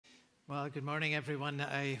Well, good morning, everyone.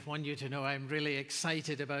 I want you to know I'm really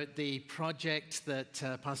excited about the project that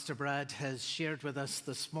Pastor Brad has shared with us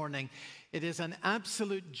this morning. It is an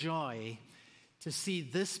absolute joy to see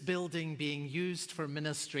this building being used for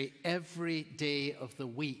ministry every day of the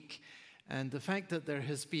week. And the fact that there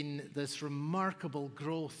has been this remarkable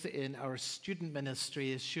growth in our student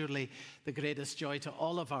ministry is surely the greatest joy to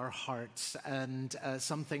all of our hearts, and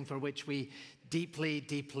something for which we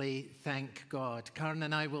deeply thank God. Karen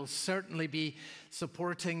and I will certainly be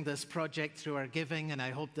supporting this project through our giving, and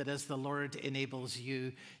I hope that as the Lord enables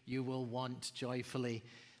you, you will want joyfully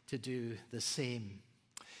to do the same.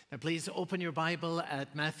 Now, please open your Bible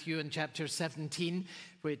at Matthew in chapter 17,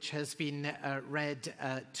 which has been read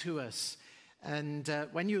to us. And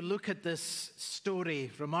when you look at this story,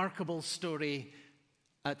 remarkable story,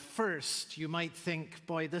 at first you might think,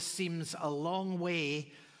 boy, this seems a long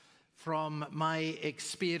way from my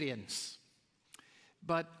experience.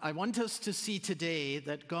 But I want us to see today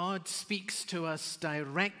that God speaks to us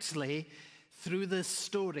directly through this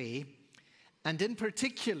story, and in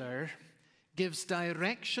particular gives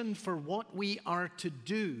direction for what we are to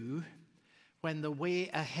do when the way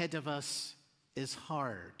ahead of us is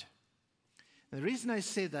hard. And the reason I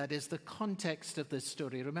say that is the context of this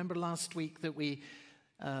story. Remember last week that we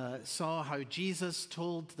saw how Jesus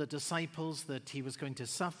told the disciples that he was going to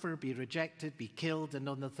suffer, be rejected, be killed, and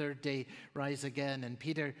on the third day rise again. And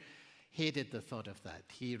Peter hated the thought of that.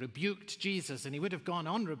 He rebuked Jesus, and he would have gone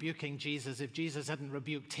on rebuking Jesus if Jesus hadn't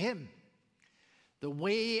rebuked him. The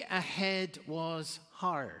way ahead was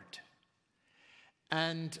hard.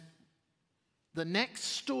 And the next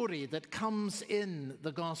story that comes in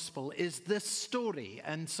the gospel is this story.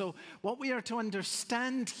 And so what we are to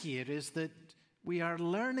understand here is that we are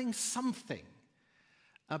learning something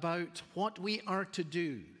about what we are to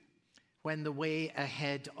do when the way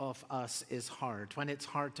ahead of us is hard, when it's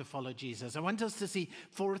hard to follow Jesus. I want us to see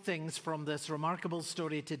four things from this remarkable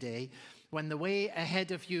story today. When the way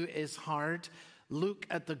ahead of you is hard, look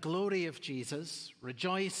at the glory of Jesus,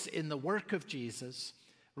 rejoice in the work of Jesus,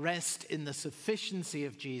 rest in the sufficiency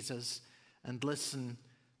of Jesus, and listen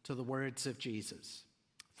to the words of Jesus.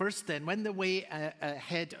 First then, when the way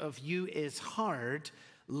ahead of you is hard,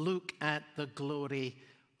 look at the glory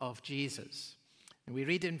of Jesus. And we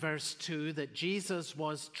read in verse 2 that Jesus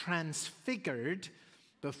was transfigured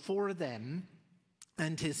before them,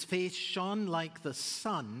 and his face shone like the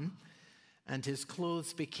sun, and his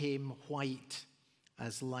clothes became white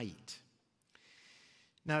as light.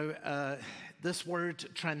 Now, this word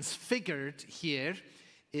transfigured here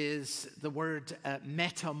is the word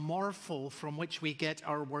metamorpho, from which we get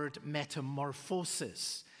our word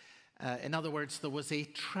metamorphosis. In other words, there was a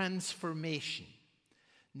transformation,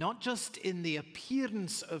 not just in the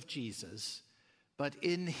appearance of Jesus, but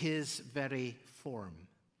in his very form.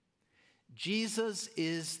 Jesus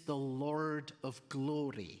is the Lord of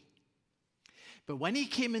glory. But when he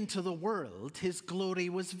came into the world, his glory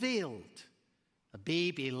was veiled. A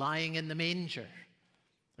baby lying in the manger,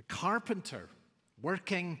 a carpenter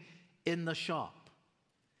working in the shop.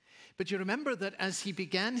 But you remember that as he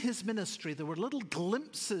began his ministry, there were little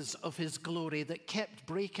glimpses of his glory that kept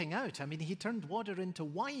breaking out. I mean, he turned water into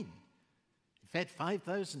wine. He fed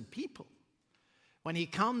 5,000 people. When he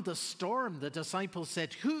calmed the storm, the disciples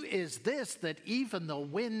said, "Who is this that even the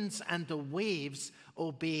winds and the waves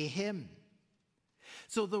obey him?"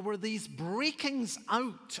 So there were these breakings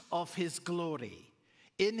out of his glory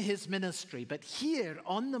in his ministry. But here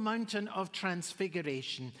on the mountain of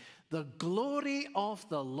Transfiguration, the glory of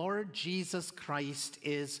the Lord Jesus Christ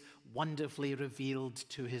is wonderfully revealed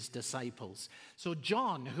to his disciples. So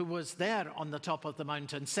John, who was there on the top of the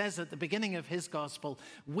mountain, says at the beginning of his gospel,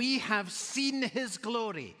 "We have seen his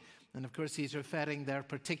glory." And of course, he's referring there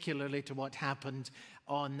particularly to what happened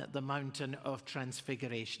on the mountain of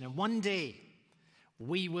Transfiguration. And one day,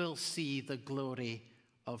 we will see the glory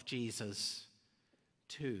of Jesus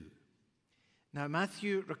too. Now,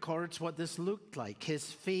 Matthew records what this looked like.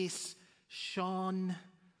 His face shone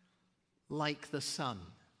like the sun.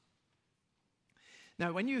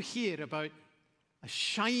 Now, when you hear about a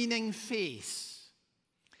shining face,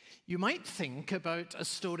 you might think about a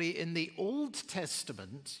story in the Old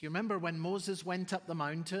Testament. You remember when Moses went up the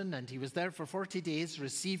mountain and he was there for 40 days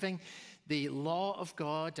receiving the law of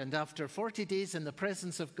God, and after 40 days in the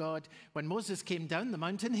presence of God, when Moses came down the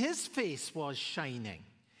mountain, his face was shining.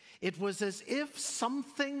 It was as if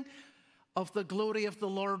something of the glory of the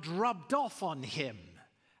Lord rubbed off on him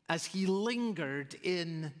as he lingered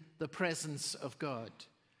in the presence of God.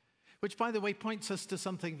 Which, by the way, points us to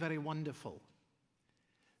something very wonderful.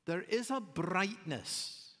 There is a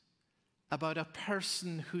brightness about a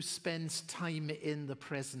person who spends time in the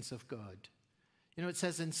presence of God. You know, it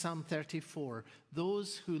says in Psalm 34,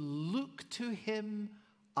 those who look to him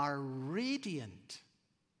are radiant,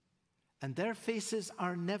 and their faces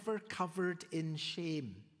are never covered in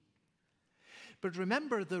shame. But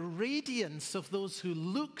remember, the radiance of those who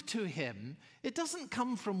look to him, it doesn't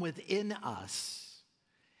come from within us.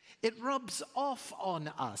 It rubs off on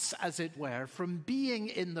us, as it were, from being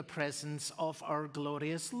in the presence of our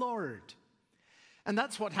glorious Lord. And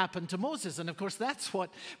that's what happened to Moses. And of course, that's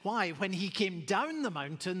why when he came down the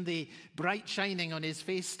mountain, the bright shining on his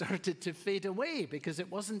face started to fade away, because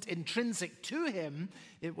it wasn't intrinsic to him.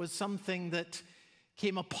 It was something that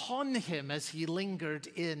came upon him as he lingered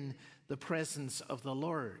in the presence of the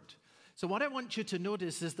Lord. So what I want you to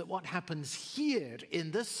notice is that what happens here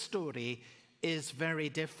in this story is very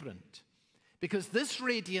different, because this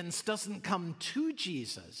radiance doesn't come to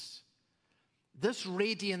Jesus. This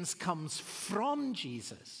radiance comes from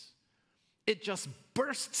Jesus. It just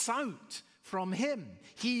bursts out from him.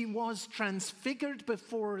 He was transfigured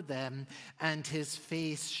before them, and his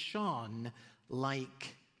face shone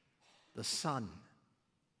like the sun.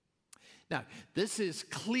 Now, this is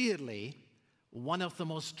clearly one of the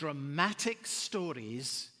most dramatic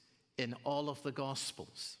stories in all of the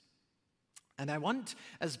Gospels. And I want,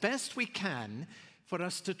 as best we can, for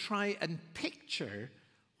us to try and picture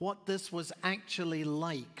what this was actually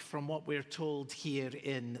like from what we're told here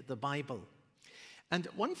in the Bible. And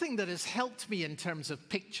one thing that has helped me in terms of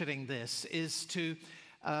picturing this is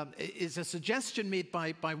a suggestion made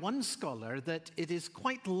by one scholar that it is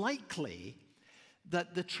quite likely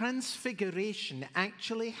that the Transfiguration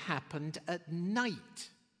actually happened at night.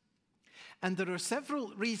 And there are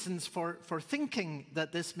several reasons for thinking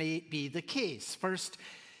that this may be the case. First,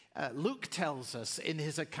 Luke tells us in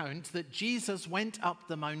his account that Jesus went up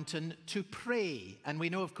the mountain to pray. And we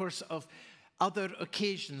know, of course, of other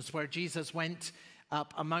occasions where Jesus went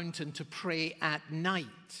up a mountain to pray at night.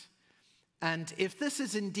 And if this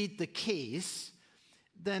is indeed the case,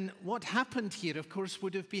 then what happened here, of course,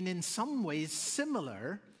 would have been in some ways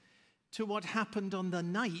similar to what happened on the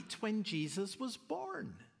night when Jesus was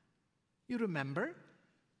born. You remember,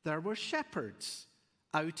 there were shepherds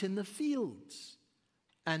out in the fields,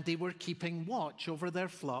 and they were keeping watch over their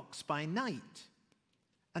flocks by night.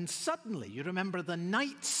 And suddenly, you remember, the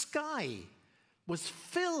night sky was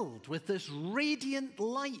filled with this radiant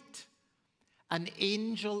light. An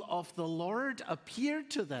angel of the Lord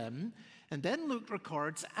appeared to them, and then Luke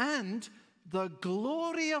records, and the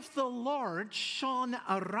glory of the Lord shone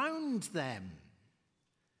around them.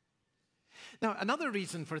 Now, another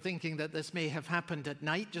reason for thinking that this may have happened at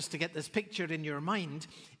night, just to get this picture in your mind,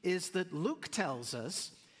 is that Luke tells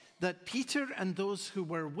us that Peter and those who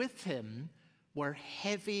were with him were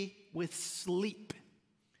heavy with sleep.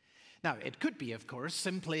 Now, it could be, of course,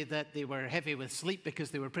 simply that they were heavy with sleep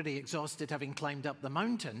because they were pretty exhausted having climbed up the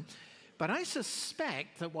mountain. But I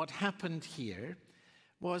suspect that what happened here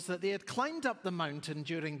was that they had climbed up the mountain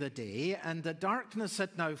during the day, and the darkness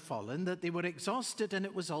had now fallen, that they were exhausted, and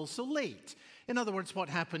it was also late. In other words, what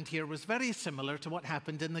happened here was very similar to what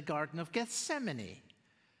happened in the Garden of Gethsemane,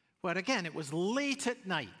 where again it was late at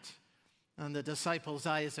night, and the disciples'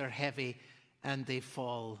 eyes are heavy, and they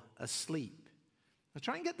fall asleep. Now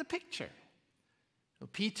try and get the picture. So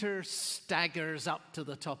Peter staggers up to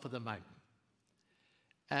the top of the mountain,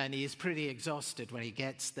 and he's pretty exhausted when he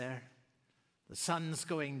gets there. The sun's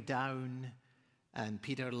going down, and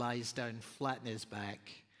Peter lies down flat in his back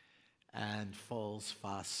and falls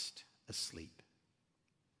fast asleep.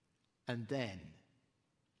 And then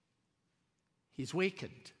he's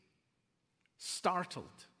wakened, startled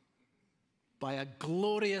by a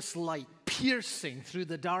glorious light piercing through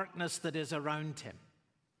the darkness that is around him.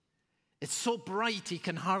 It's so bright he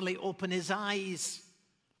can hardly open his eyes.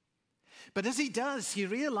 But as he does, he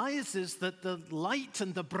realizes that the light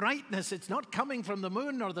and the brightness, it's not coming from the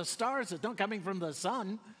moon or the stars, it's not coming from the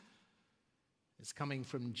sun. It's coming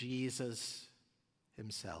from Jesus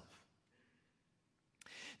himself.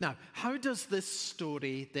 Now, how does this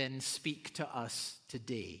story then speak to us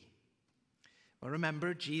today? Well,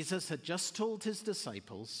 remember, Jesus had just told his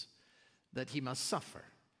disciples that he must suffer,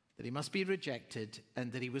 that he must be rejected,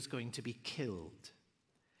 and that he was going to be killed.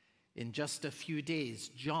 In just a few days,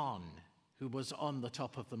 John, who was on the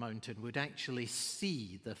top of the mountain, would actually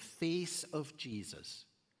see the face of Jesus,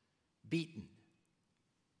 beaten,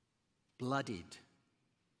 bloodied,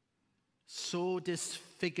 so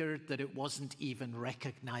disfigured that it wasn't even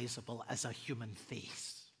recognizable as a human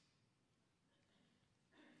face.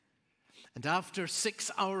 And after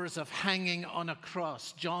 6 hours of hanging on a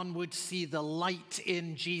cross, John would see the light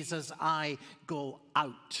in Jesus' eye go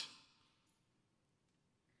out.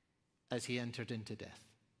 as he entered into death.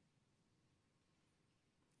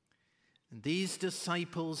 And these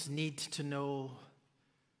disciples need to know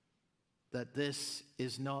that this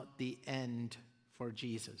is not the end for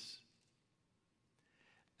Jesus.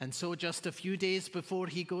 And so just a few days before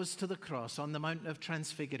he goes to the cross on the Mountain of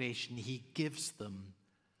Transfiguration, he gives them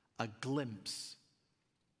a glimpse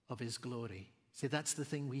of his glory. See, that's the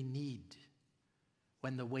thing we need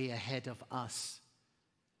when the way ahead of us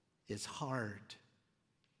is hard.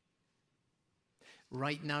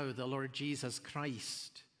 Right now, the Lord Jesus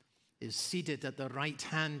Christ is seated at the right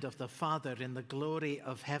hand of the Father in the glory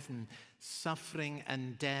of heaven. Suffering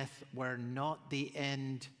and death were not the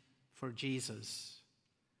end for Jesus.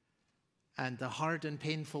 And the hard and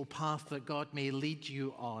painful path that God may lead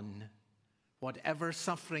you on, whatever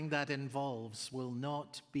suffering that involves, will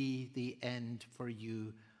not be the end for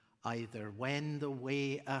you either. When the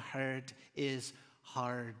way ahead is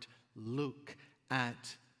hard, look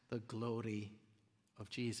at the glory of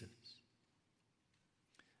Jesus.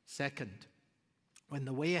 Second, when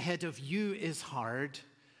the way ahead of you is hard,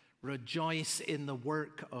 rejoice in the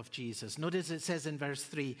work of Jesus. Notice it says in verse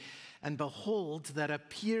 3, and behold, there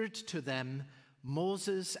appeared to them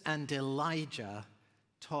Moses and Elijah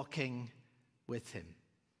talking with him.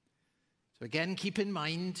 So again, keep in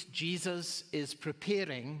mind, Jesus is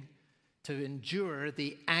preparing to endure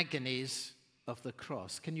the agonies of the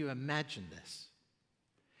cross. Can you imagine this?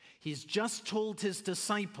 He's just told his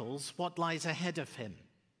disciples what lies ahead of him.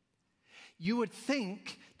 You would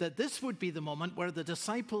think that this would be the moment where the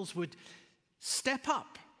disciples would step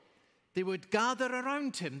up. They would gather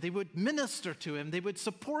around him. They would minister to him. They would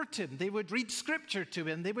support him. They would read scripture to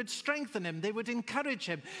him. They would strengthen him. They would encourage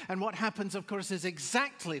him. And what happens, of course, is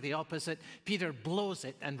exactly the opposite. Peter blows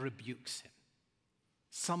it and rebukes him.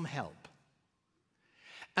 Some help.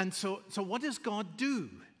 And so what does God do?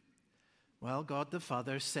 Well, God the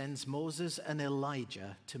Father sends Moses and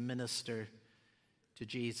Elijah to minister to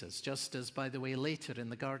Jesus. Just as, by the way, later in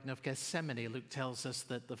the Garden of Gethsemane, Luke tells us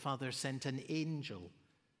that the Father sent an angel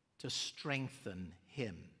to strengthen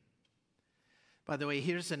him. By the way,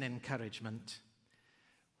 here's an encouragement.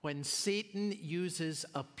 When Satan uses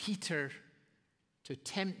a Peter to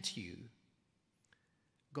tempt you,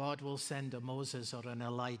 God will send a Moses or an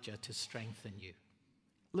Elijah to strengthen you.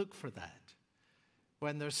 Look for that.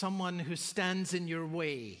 When there's someone who stands in your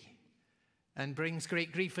way and brings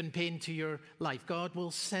great grief and pain to your life, God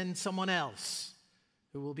will send someone else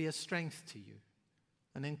who will be a strength to you,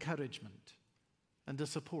 an encouragement and a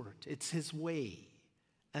support. It's his way,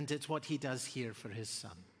 and it's what he does here for his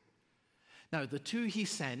son. Now, the two he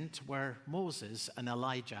sent were Moses and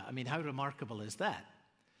Elijah. I mean, how remarkable is that?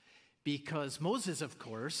 Because Moses, of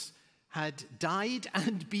course, had died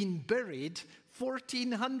and been buried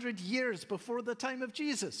 1,400 years before the time of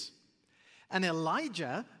Jesus. And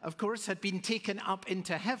Elijah, of course, had been taken up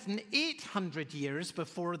into heaven 800 years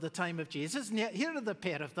before the time of Jesus. And yet here are the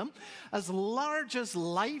pair of them, as large as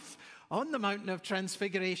life on the Mountain of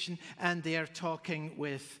Transfiguration, and they are talking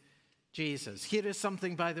with Jesus. Here is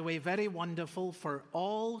something, by the way, very wonderful for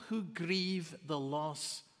all who grieve the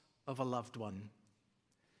loss of a loved one.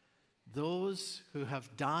 Those who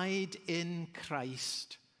have died in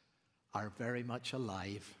Christ are very much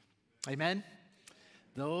alive. Amen?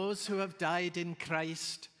 Those who have died in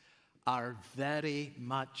Christ are very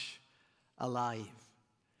much alive.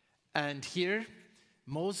 And here,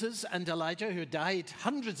 Moses and Elijah, who died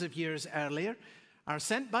hundreds of years earlier, are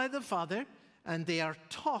sent by the Father, and they are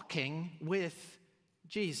talking with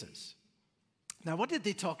Jesus. Now, what did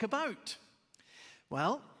they talk about?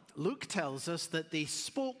 Well, Luke tells us that they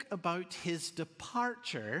spoke about his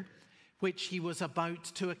departure, which he was about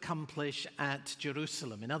to accomplish at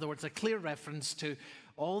Jerusalem. In other words, a clear reference to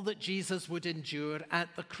all that Jesus would endure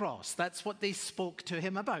at the cross. That's what they spoke to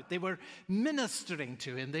him about. They were ministering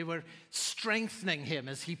to him. They were strengthening him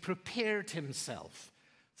as he prepared himself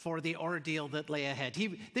for the ordeal that lay ahead.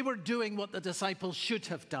 They were doing what the disciples should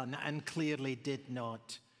have done and clearly did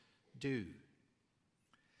not do.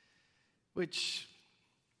 Which,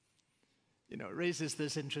 raises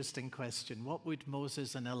this interesting question. What would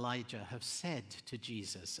Moses and Elijah have said to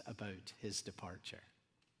Jesus about his departure?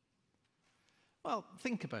 Well,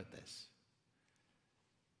 think about this.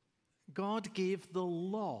 God gave the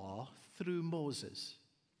law through Moses.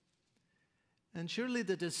 And surely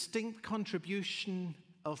the distinct contribution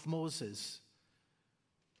of Moses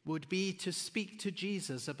would be to speak to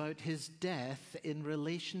Jesus about his death in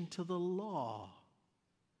relation to the law.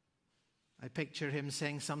 I picture him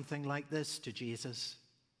saying something like this to Jesus.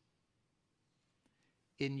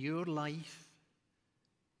 In your life,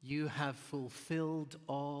 you have fulfilled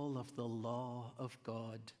all of the law of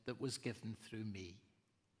God that was given through me.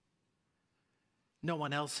 No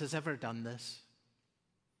one else has ever done this.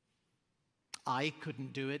 I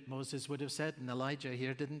couldn't do it, Moses would have said, and Elijah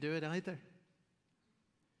here didn't do it either.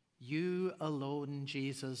 You alone,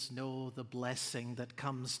 Jesus, know the blessing that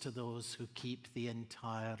comes to those who keep the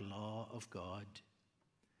entire law of God.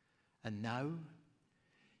 And now,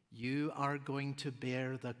 you are going to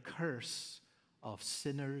bear the curse of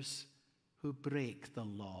sinners who break the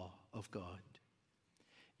law of God.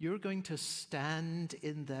 You're going to stand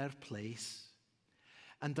in their place,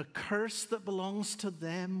 and the curse that belongs to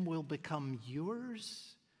them will become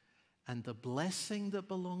yours, and the blessing that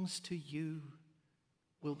belongs to you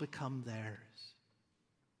will become theirs.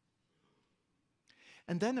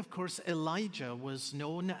 And then, of course, Elijah was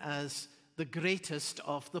known as the greatest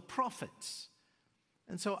of the prophets.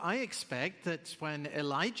 And so I expect that when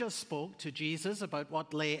Elijah spoke to Jesus about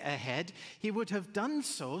what lay ahead, he would have done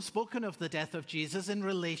so, spoken of the death of Jesus in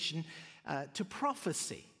relation to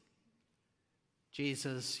prophecy.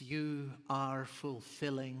 Jesus, you are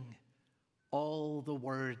fulfilling all the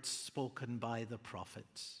words spoken by the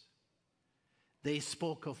prophets. They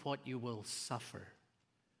spoke of what you will suffer.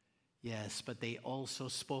 Yes, but they also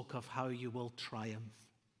spoke of how you will triumph.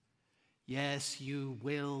 Yes, you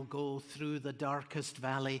will go through the darkest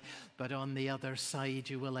valley, but on the other side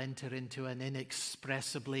you will enter into an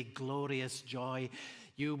inexpressibly glorious joy.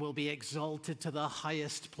 You will be exalted to the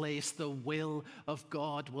highest place. The will of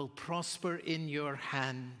God will prosper in your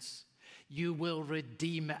hands. You will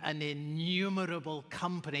redeem an innumerable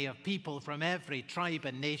company of people from every tribe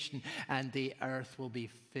and nation, and the earth will be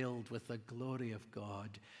filled with the glory of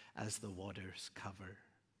God as the waters cover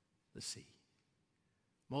the sea.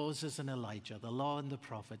 Moses and Elijah, the law and the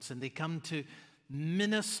prophets, and they come to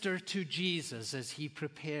minister to Jesus as he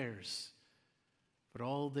prepares for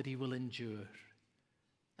all that he will endure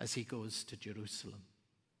as he goes to Jerusalem.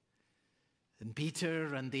 And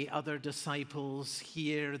Peter and the other disciples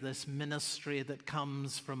hear this ministry that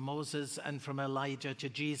comes from Moses and from Elijah to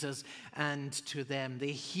Jesus and to them.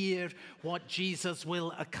 They hear what Jesus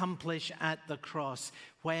will accomplish at the cross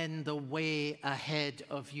when the way ahead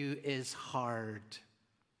of you is hard.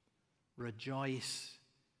 Rejoice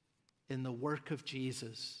in the work of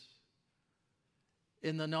Jesus,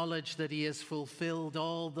 in the knowledge that he has fulfilled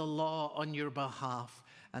all the law on your behalf,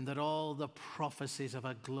 and that all the prophecies of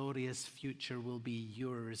a glorious future will be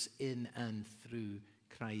yours in and through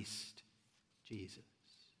Christ Jesus.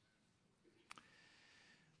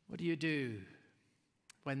 What do you do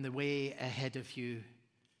when the way ahead of you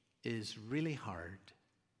is really hard?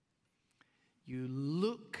 You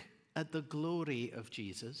look at the glory of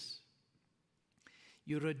Jesus.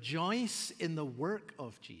 You rejoice in the work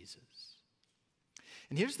of Jesus.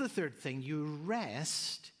 And here's the third thing. You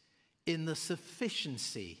rest in the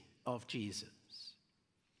sufficiency of Jesus.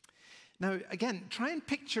 Now, again, try and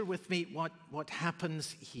picture with me what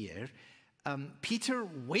happens here. Peter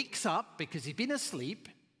wakes up because he's been asleep,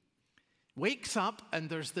 wakes up, and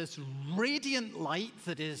there's this radiant light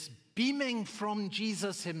that is beaming from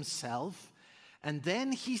Jesus himself, and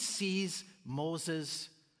then he sees Moses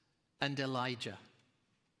and Elijah.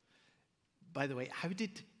 By the way, how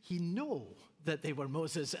did he know that they were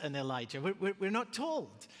Moses and Elijah? We're not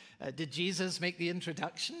told. Did Jesus make the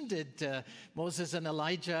introduction? Did Moses and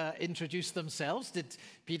Elijah introduce themselves? Did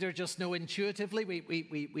Peter just know intuitively?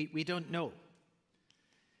 We don't know.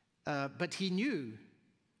 But he knew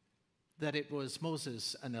that it was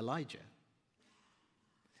Moses and Elijah.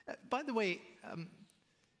 By the way,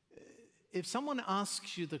 if someone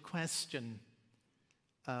asks you the question,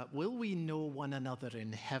 will we know one another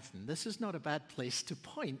in heaven? This is not a bad place to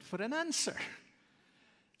point for an answer.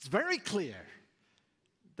 It's very clear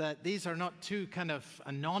that these are not two kind of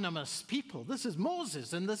anonymous people. This is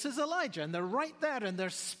Moses and this is Elijah, and they're right there and they're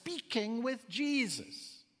speaking with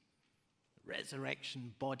Jesus.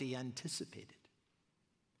 Resurrection body anticipated.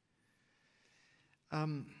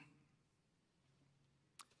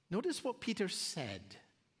 Notice what Peter said.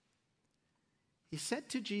 He said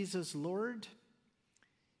to Jesus, Lord,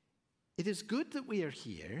 it is good that we are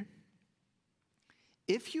here.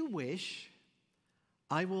 If you wish,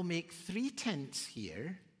 I will make 3 tents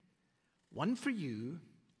here, one for you,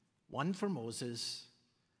 one for Moses,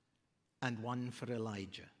 and one for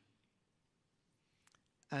Elijah.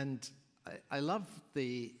 And I love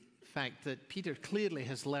the fact that Peter clearly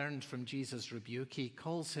has learned from Jesus' rebuke. He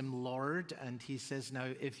calls him Lord, and he says, now,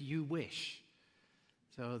 if you wish.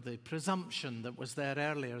 So the presumption that was there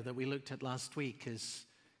earlier that we looked at last week is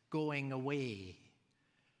going away.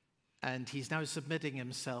 And he's now submitting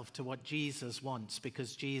himself to what Jesus wants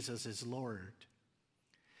because Jesus is Lord.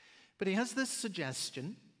 But he has this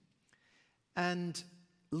suggestion, and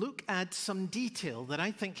Luke adds some detail that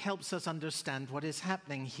I think helps us understand what is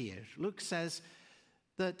happening here. Luke says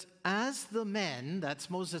that as the men, that's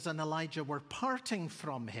Moses and Elijah, were parting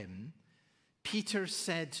from him, Peter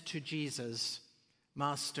said to Jesus,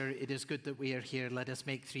 "Master, it is good that we are here. Let us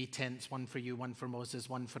make 3 tents, one for you, one for Moses,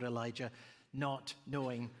 one for Elijah," not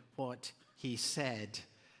knowing what he said.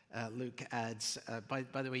 Luke adds, by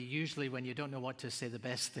the way, usually when you don't know what to say, the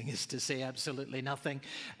best thing is to say absolutely nothing.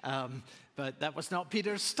 But that was not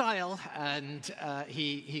Peter's style, and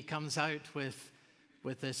he comes out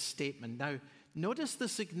with this statement. Now, notice the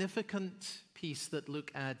significant piece that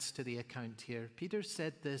Luke adds to the account here. Peter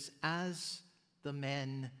said this as the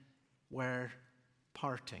men were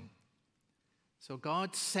parting. So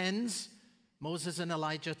God sends Moses and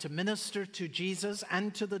Elijah to minister to Jesus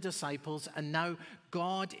and to the disciples, and now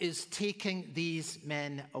God is taking these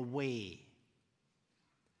men away.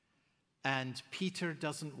 And Peter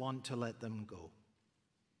doesn't want to let them go.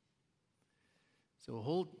 So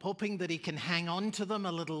hoping that he can hang on to them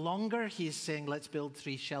a little longer, he's saying, let's build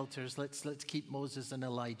 3 shelters. Let's keep Moses and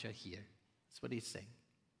Elijah here. That's what he's saying.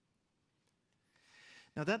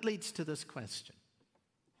 Now that leads to this question.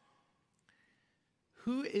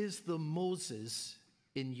 Who is the Moses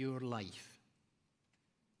in your life?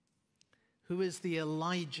 Who is the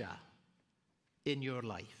Elijah in your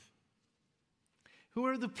life? Who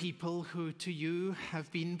are the people who to you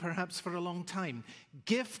have been, perhaps for a long time,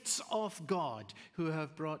 gifts of God who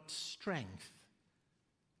have brought strength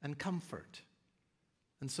and comfort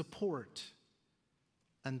and support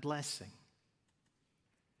and blessing?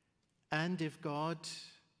 And if God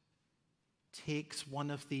takes one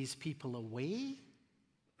of these people away,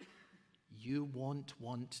 you won't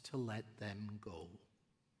want to let them go.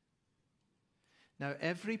 Now,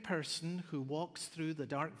 every person who walks through the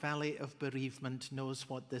dark valley of bereavement knows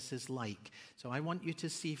what this is like. So I want you to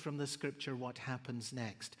see from the scripture what happens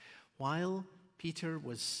next. While Peter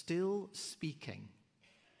was still speaking,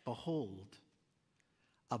 behold,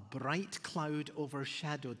 a bright cloud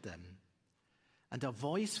overshadowed them, and a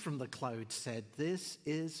voice from the cloud said, "This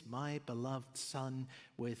is my beloved Son,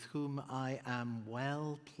 with whom I am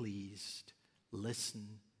well pleased.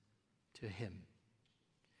 Listen to him."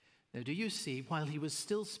 Now, do you see, while he was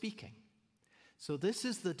still speaking? So this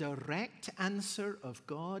is the direct answer of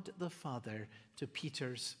God the Father to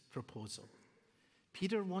Peter's proposal.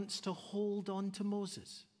 Peter wants to hold on to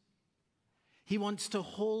Moses. He wants to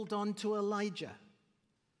hold on to Elijah.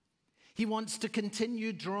 He wants to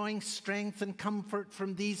continue drawing strength and comfort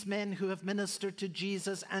from these men who have ministered to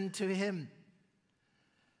Jesus and to him.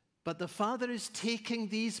 But the Father is taking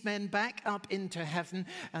these men back up into heaven,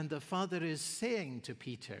 and the Father is saying to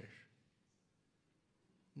Peter,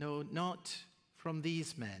 "No, not from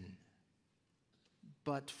these men,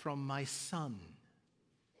 but from my Son.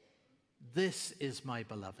 This is my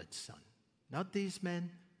beloved Son." Not these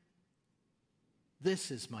men.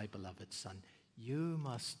 This is my beloved Son. You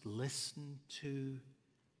must listen to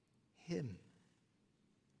him.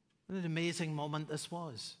 What an amazing moment this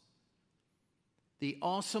was. The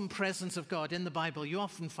awesome presence of God in the Bible, you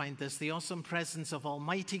often find this, the awesome presence of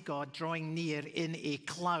Almighty God drawing near in a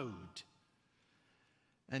cloud.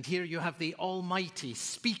 And here you have the Almighty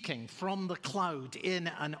speaking from the cloud in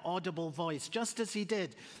an audible voice, just as he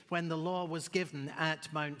did when the law was given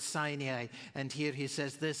at Mount Sinai. And here he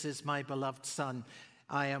says, "This is my beloved Son.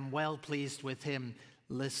 I am well pleased with him.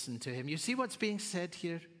 Listen to him." You see what's being said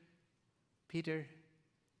here, Peter?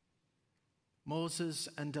 Moses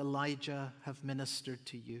and Elijah have ministered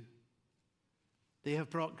to you. They have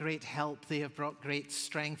brought great help. They have brought great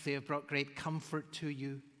strength. They have brought great comfort to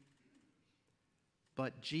you.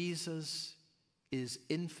 But Jesus is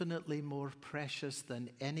infinitely more precious than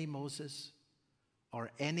any Moses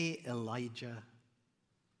or any Elijah.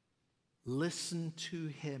 Listen to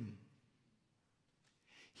him.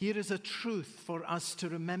 Here is a truth for us to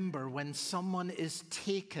remember when someone is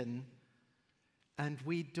taken and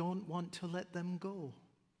we don't want to let them go.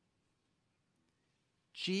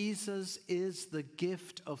 Jesus is the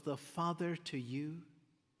gift of the Father to you.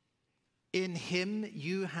 In him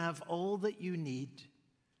you have all that you need,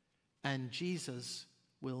 and Jesus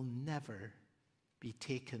will never be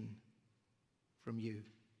taken from you.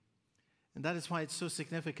 And that is why it's so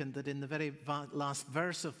significant that in the very last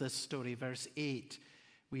verse of this story, verse 8,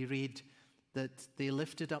 we read that they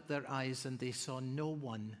lifted up their eyes and they saw no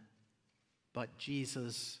one but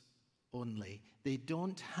Jesus only. They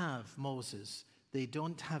don't have Moses, they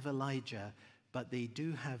don't have Elijah, but they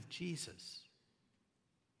do have Jesus.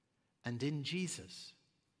 And in Jesus,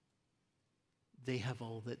 they have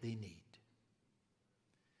all that they need.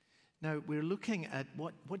 Now, we're looking at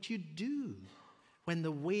what you do when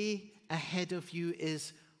the way ahead of you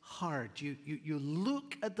is hard. You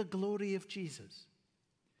look at the glory of Jesus.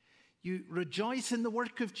 You rejoice in the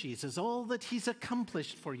work of Jesus, all that he's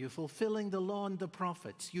accomplished for you, fulfilling the law and the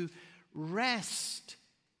prophets. You rest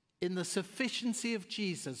in the sufficiency of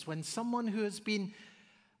Jesus. When someone who has been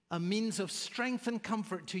a means of strength and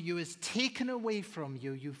comfort to you is taken away from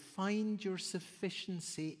you, you find your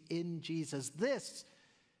sufficiency in Jesus. This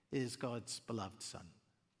is God's beloved Son.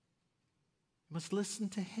 You must listen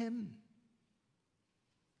to him.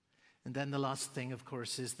 And then the last thing, of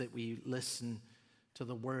course, is that we listen to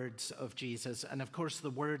the words of Jesus. And of course, the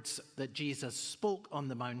words that Jesus spoke on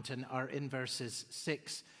the mountain are in verses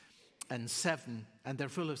 6 and 7, and they're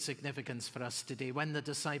full of significance for us today. When the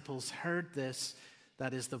disciples heard this,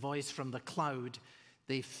 that is the voice from the cloud,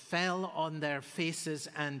 they fell on their faces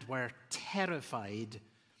and were terrified.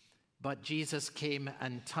 But Jesus came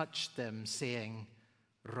and touched them, saying,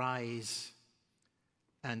 "Rise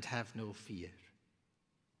and have no fear."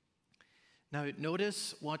 Now,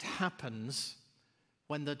 notice what happens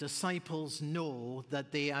when the disciples know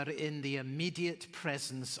that they are in the immediate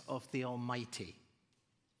presence of the Almighty.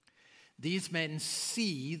 These men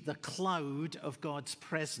see the cloud of God's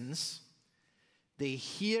presence, they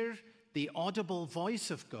hear the audible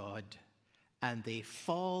voice of God, and they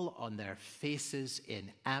fall on their faces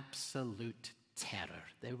in absolute terror.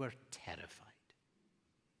 They were terrified.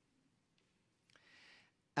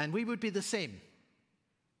 And we would be the same.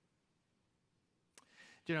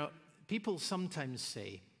 You know, people sometimes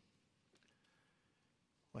say,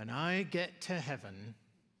 when I get to heaven,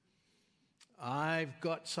 I've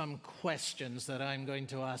got some questions that I'm going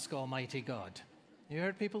to ask Almighty God. You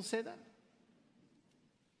heard people say that?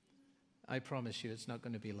 I promise you it's not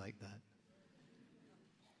going to be like that.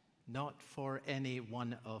 Not for any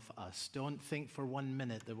one of us. Don't think for 1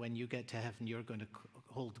 minute that when you get to heaven you're going to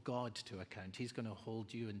hold God to account. He's going to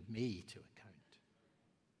hold you and me to account.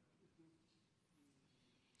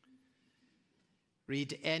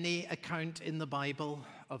 Read any account in the Bible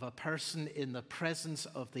of a person in the presence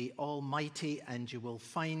of the Almighty, and you will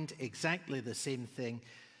find exactly the same thing.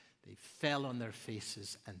 They fell on their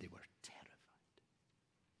faces and they were terrified.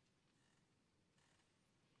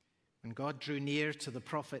 When God drew near to the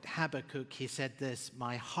prophet Habakkuk, he said this,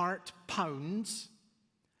 "My heart pounds,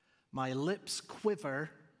 my lips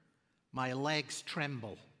quiver, my legs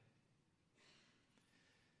tremble."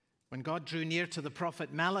 When God drew near to the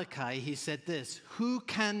prophet Malachi, he said this, "Who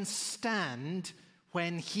can stand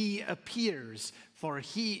when he appears? For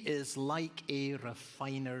he is like a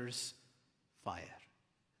refiner's fire."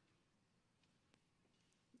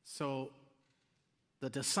 So the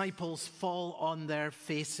disciples fall on their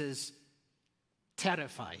faces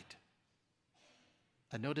terrified.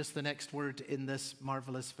 And notice the next word in this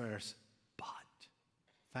marvelous verse, but.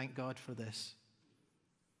 Thank God for this.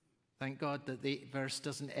 Thank God that the verse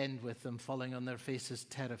doesn't end with them falling on their faces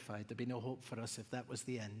terrified. There'd be no hope for us if that was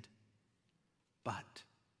the end. But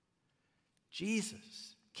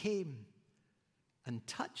Jesus came and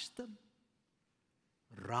touched them.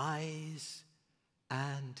 "Rise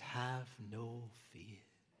and have no fear."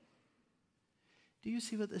 Do you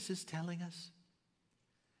see what this is telling us?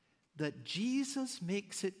 That Jesus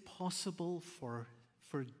makes it possible for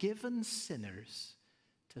forgiven sinners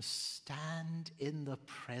to stand in the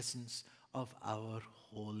presence of our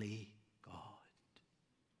holy God.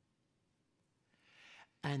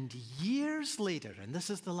 And years later, and this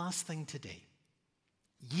is the last thing today,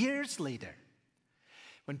 years later,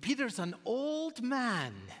 when Peter's an old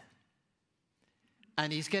man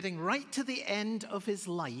and he's getting right to the end of his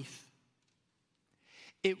life,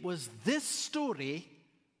 it was this story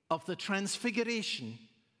of the Transfiguration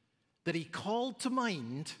that he called to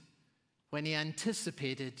mind when he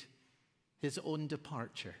anticipated his own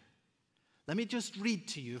departure. Let me just read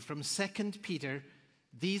to you from 2 Peter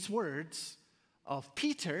these words of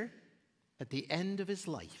Peter at the end of his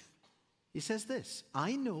life. He says this,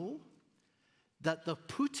 "I know that the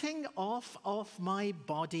putting off of my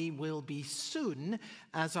body will be soon,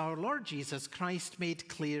 as our Lord Jesus Christ made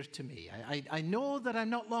clear to me." I know that I'm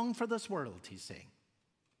not long for this world, he's saying.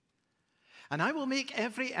 "And I will make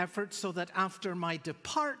every effort so that after my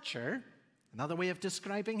departure," another way of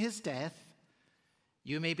describing his death,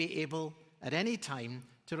 "you may be able at any time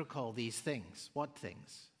to recall these things." What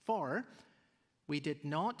things? "For we did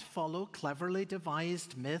not follow cleverly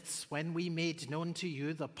devised myths when we made known to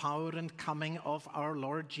you the power and coming of our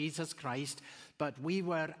Lord Jesus Christ, but we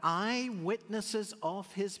were eyewitnesses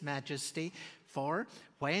of his majesty. For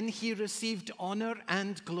when he received honor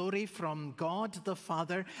and glory from God the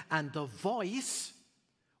Father, and the voice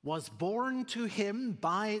was born to him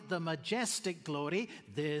by the majestic glory.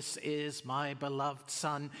 This is my beloved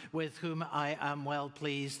Son, with whom I am well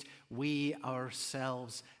pleased. We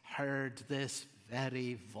ourselves heard this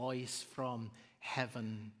very voice from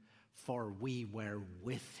heaven, for we were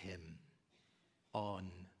with him on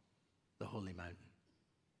the holy mountain.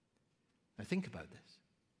 Now think about this.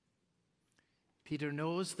 Peter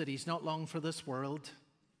knows that he's not long for this world.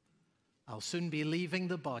 I'll soon be leaving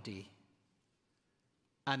the body,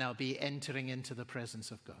 and I'll be entering into the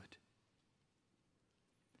presence of God.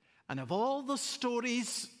 And of all the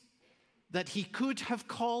stories that he could have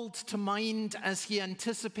called to mind as he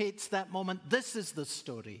anticipates that moment, this is the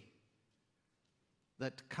story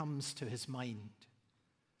that comes to his mind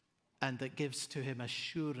and that gives to him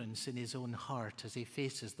assurance in his own heart as he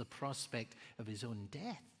faces the prospect of his own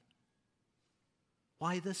death.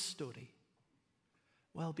 Why this story?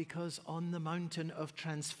 Well, because on the mountain of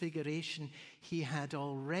Transfiguration, he had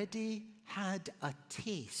already had a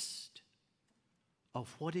taste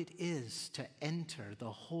of what it is to enter the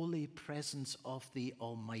holy presence of the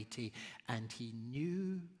Almighty, and he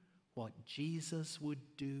knew what Jesus would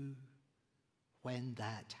do when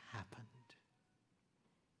that happened.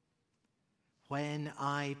 When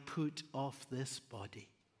I put off this body,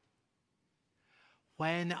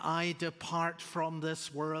 when I depart from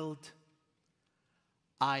this world,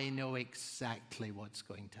 I know exactly what's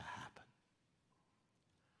going to happen.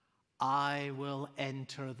 I will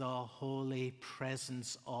enter the holy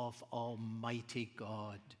presence of Almighty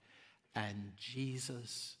God, and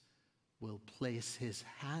Jesus will place his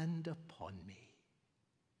hand upon me.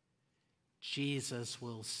 Jesus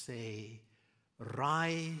will say,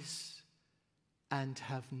 "Rise and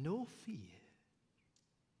have no fear,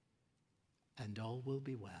 and all will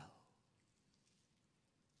be well."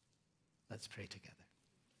 Let's pray together.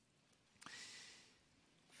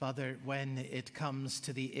 Father, when it comes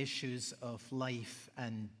to the issues of life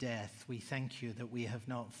and death, we thank you that we have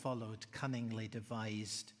not followed cunningly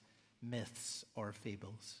devised myths or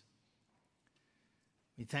fables.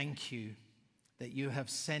 We thank you that you have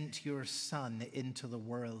sent your Son into the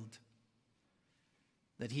world,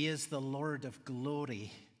 that he is the Lord of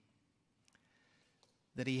glory,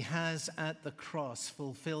 that he has at the cross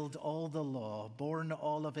fulfilled all the law, borne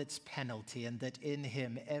all of its penalty, and that in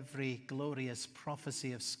him every glorious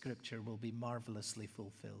prophecy of Scripture will be marvelously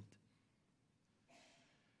fulfilled.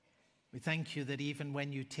 We thank you that even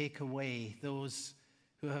when you take away those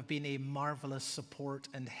who have been a marvelous support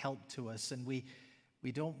and help to us, and we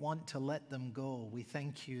don't want to let them go, we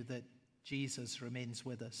thank you that Jesus remains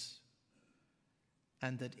with us,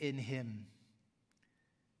 and that in him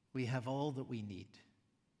we have all that we need.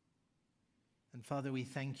 And Father, we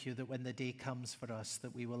thank you that when the day comes for us,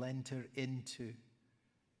 that we will enter into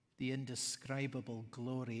the indescribable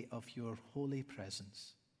glory of your holy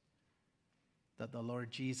presence, that the Lord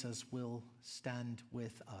Jesus will stand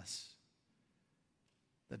with us,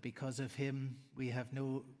 that because of him we have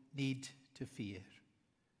no need to fear,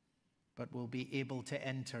 but will be able to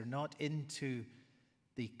enter not into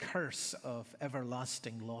the curse of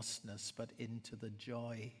everlasting lostness, but into the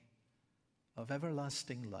joy of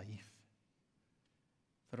everlasting life.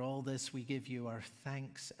 For all this, we give you our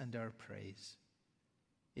thanks and our praise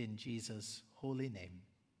in Jesus' holy name.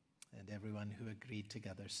 And everyone who agreed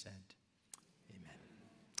together said,